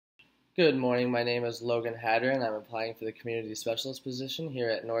Good morning. My name is Logan Hatter, and I'm applying for the community specialist position here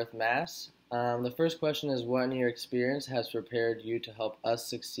at North Mass. The first question is, what in your experience has prepared you to help us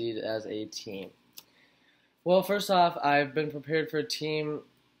succeed as a team? Well, first off, I've been prepared for a team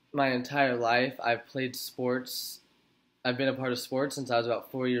my entire life. I've played sports. I've been a part of sports since I was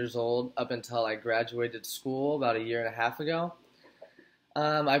about 4 years old, up until I graduated school about a year and a half ago.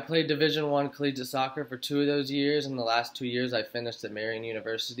 I played Division I collegiate soccer for 2 of those years, and the last 2 years I finished at Marian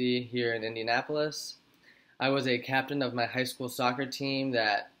University here in Indianapolis. I was a captain of my high school soccer team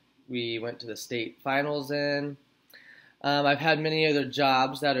that we went to the state finals in. I've had many other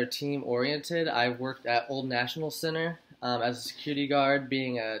jobs that are team oriented. I've worked at Old National Center as a security guard,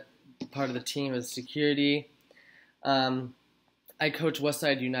 being a part of the team as security. I coach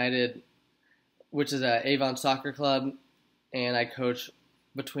Westside United, which is an Avon soccer club, and I coach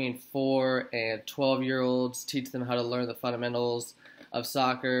between 4 and 12-year-olds, teach them how to learn the fundamentals of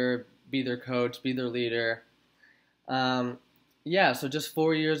soccer, be their coach, be their leader. So just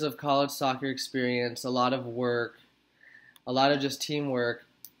 4 years of college soccer experience, a lot of work, a lot of just teamwork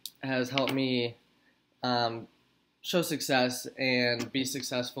has helped me show success and be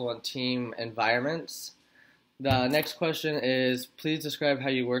successful in team environments. The next question is, please describe how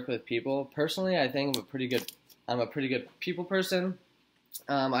you work with people. Personally, I think I'm a pretty good people person.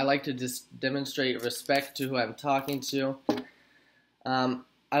 I like to just demonstrate respect to who I'm talking to.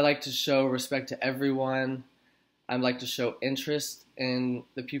 I like to show respect to everyone. I like to show interest in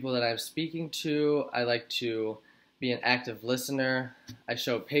the people that I'm speaking to. I like to be an active listener. I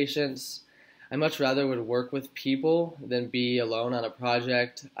show patience. I much rather would work with people than be alone on a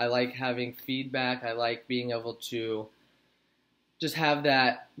project. I like having feedback. I like being able to just have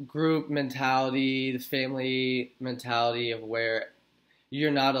that group mentality, the family mentality of where you're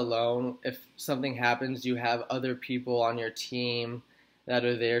not alone. If something happens, you have other people on your team that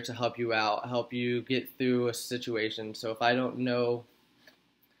are there to help you out, help you get through a situation. So if I don't know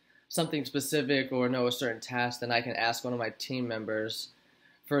something specific or know a certain task, then I can ask one of my team members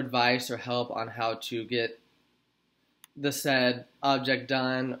for advice or help on how to get the said object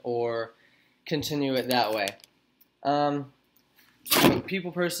done or continue it that way. I'm a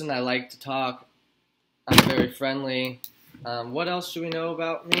people person. I like to talk. I'm very friendly. What else do we know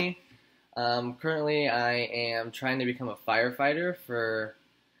about me? Currently, I am trying to become a firefighter for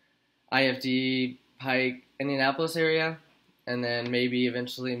IFD, Pike, Indianapolis area, and then maybe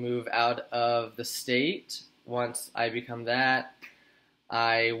eventually move out of the state once I become that.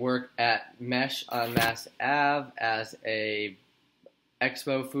 I work at Mesh on Mass Ave as a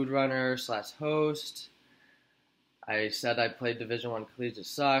expo food runner / host. I said I played Division I collegiate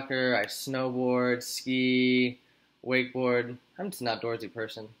soccer. I snowboard, ski, wakeboard. I'm just an outdoorsy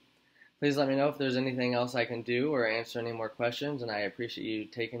person. Please let me know if there's anything else I can do or answer any more questions, and I appreciate you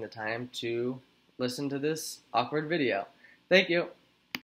taking the time to listen to this awkward video. Thank you.